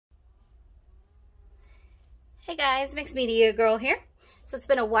Hey guys, Mixed Media Girl here. So it's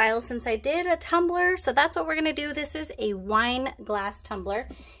been a while since I did a tumbler, so that's what we're gonna do. This is a wine glass tumbler.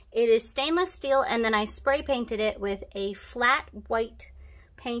 It is stainless steel, and then I spray painted it with a flat white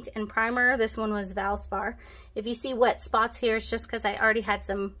paint and primer. This one was Valspar. If you see wet spots here, it's just because I already had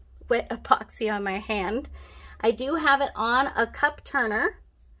some wet epoxy on my hand. I do have it on a cup turner,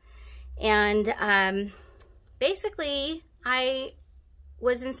 and basically I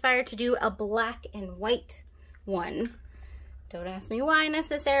was inspired to do a black and white one. Don't ask me why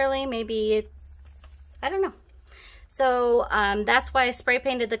necessarily. Maybe it's, I don't know. So that's why I spray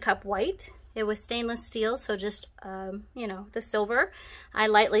painted the cup white. It was stainless steel, so just, you know, the silver. I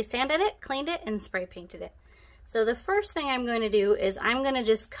lightly sanded it, cleaned it, and spray painted it. So the first thing I'm going to do is I'm going to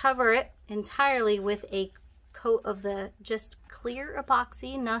just cover it entirely with a coat of the just clear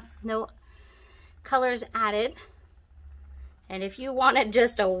epoxy, no colors added. And if you wanted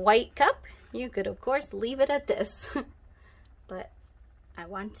just a white cup, you could of course leave it at this. But I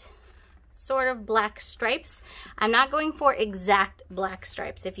want sort of black stripes. I'm not going for exact black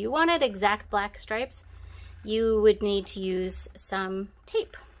stripes. If you wanted exact black stripes, you would need to use some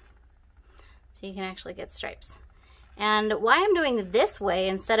tape so you can actually get stripes. And why I'm doing it this way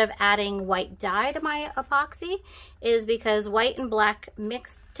instead of adding white dye to my epoxy is because white and black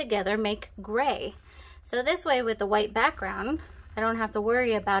mixed together make gray. So this way, with the white background, I don't have to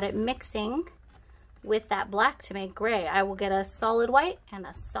worry about it mixing with that black to make gray. I will get a solid white and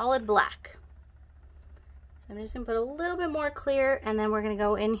a solid black. So I'm just gonna put a little bit more clear, and then we're gonna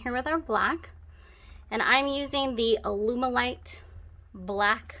go in here with our black. And I'm using the Alumilite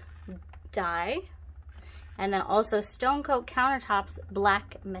black dye, and then also Stone Coat Countertops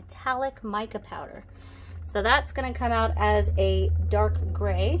black metallic mica powder. So that's gonna come out as a dark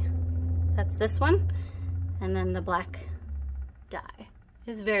gray. That's this one. And then the black dye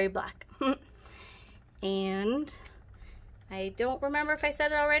is very black. And I don't remember if I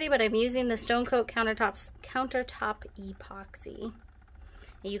said it already, but I'm using the Stone Coat Countertop epoxy.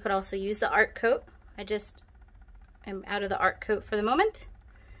 You could also use the art coat. I'm out of the art coat for the moment.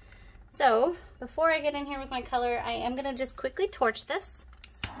 So before I get in here with my color, I am gonna just quickly torch this,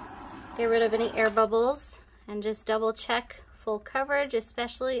 get rid of any air bubbles, and just double check full coverage,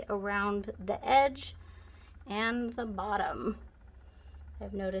 especially around the edge and the bottom.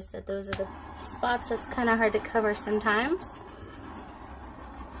 I've noticed that those are the spots that's kind of hard to cover sometimes.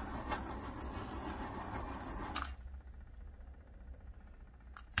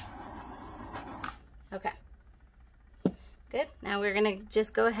 Okay, good. Now we're gonna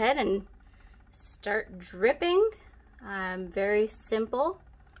just go ahead and start dripping. Very simple.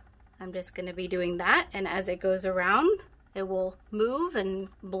 I'm just gonna be doing that, and as it goes around, it will move and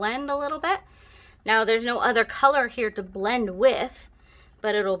blend a little bit. Now there's no other color here to blend with,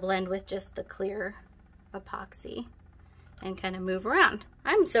 but it'll blend with just the clear epoxy and kind of move around.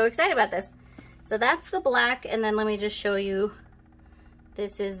 I'm so excited about this. So that's the black, and then let me just show you.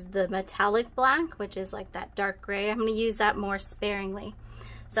 This is the metallic black, which is like that dark gray. I'm gonna use that more sparingly.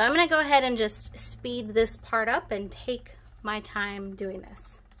 So I'm gonna go ahead and just speed this part up and take my time doing this.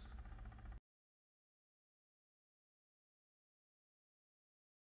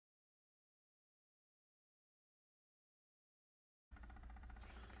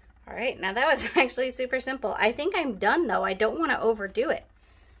 All right, now that was actually super simple. I think I'm done though. I don't want to overdo it.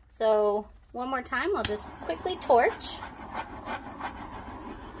 So one more time, I'll just quickly torch.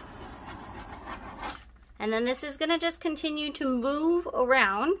 And then this is gonna just continue to move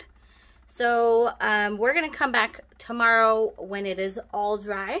around. So we're gonna come back tomorrow when it is all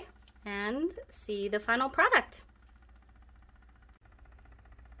dry and see the final product.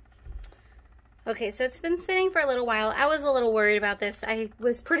 Okay, so it's been spinning for a little while. I was a little worried about this. I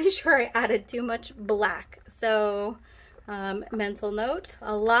was pretty sure I added too much black. So, mental note,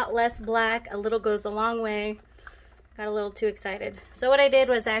 a lot less black, a little goes a long way. Got a little too excited. So what I did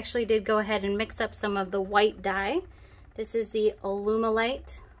was I actually did go ahead and mix up some of the white dye. This is the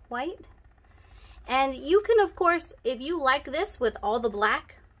Alumilite white. And you can, of course, if you like this with all the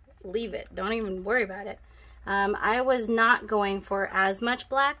black, leave it. Don't even worry about it. I was not going for as much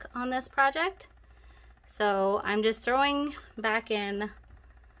black on this project, so I'm just throwing back in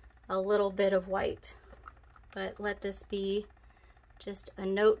a little bit of white. But let this be just a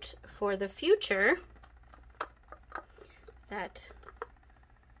note for the future that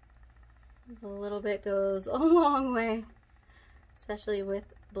a little bit goes a long way, especially with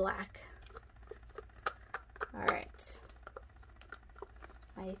black. All right,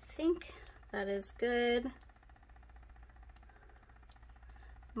 I think that is good.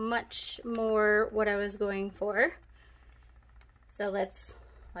 Much more what I was going for. So let's,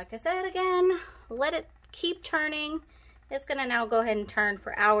 like I said again, let it keep turning. It's gonna now go ahead and turn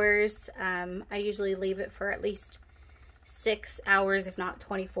for hours. I usually leave it for at least 6 hours, if not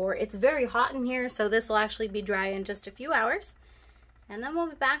 24. It's very hot in here, so this will actually be dry in just a few hours. And then we'll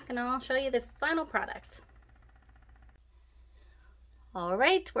be back and I'll show you the final product. All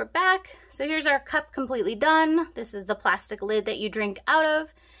right, we're back. So here's our cup completely done. This is the plastic lid that you drink out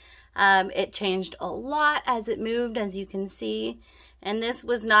of. It changed a lot as it moved, as you can see. And this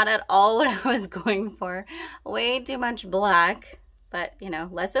was not at all what I was going for. Way too much black, but you know,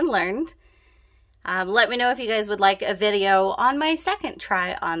 lesson learned. Let me know if you guys would like a video on my second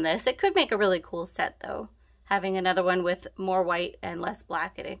try on this. It could make a really cool set though. Having another one with more white and less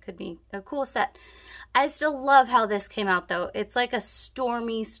black, and it could be a cool set. I still love how this came out though. It's like a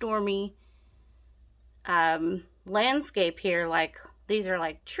stormy landscape here. Like these are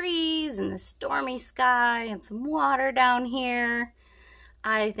like trees and the stormy sky and some water down here.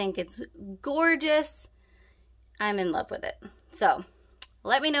 I think it's gorgeous. I'm in love with it. So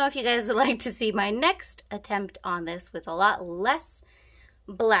let me know if you guys would like to see my next attempt on this with a lot less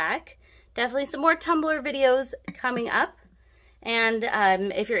black. Definitely some more tumbler videos coming up. And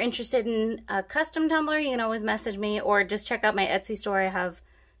if you're interested in a custom tumbler, you can always message me or just check out my Etsy store. I have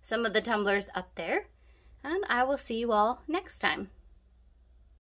some of the tumblers up there. And I will see you all next time.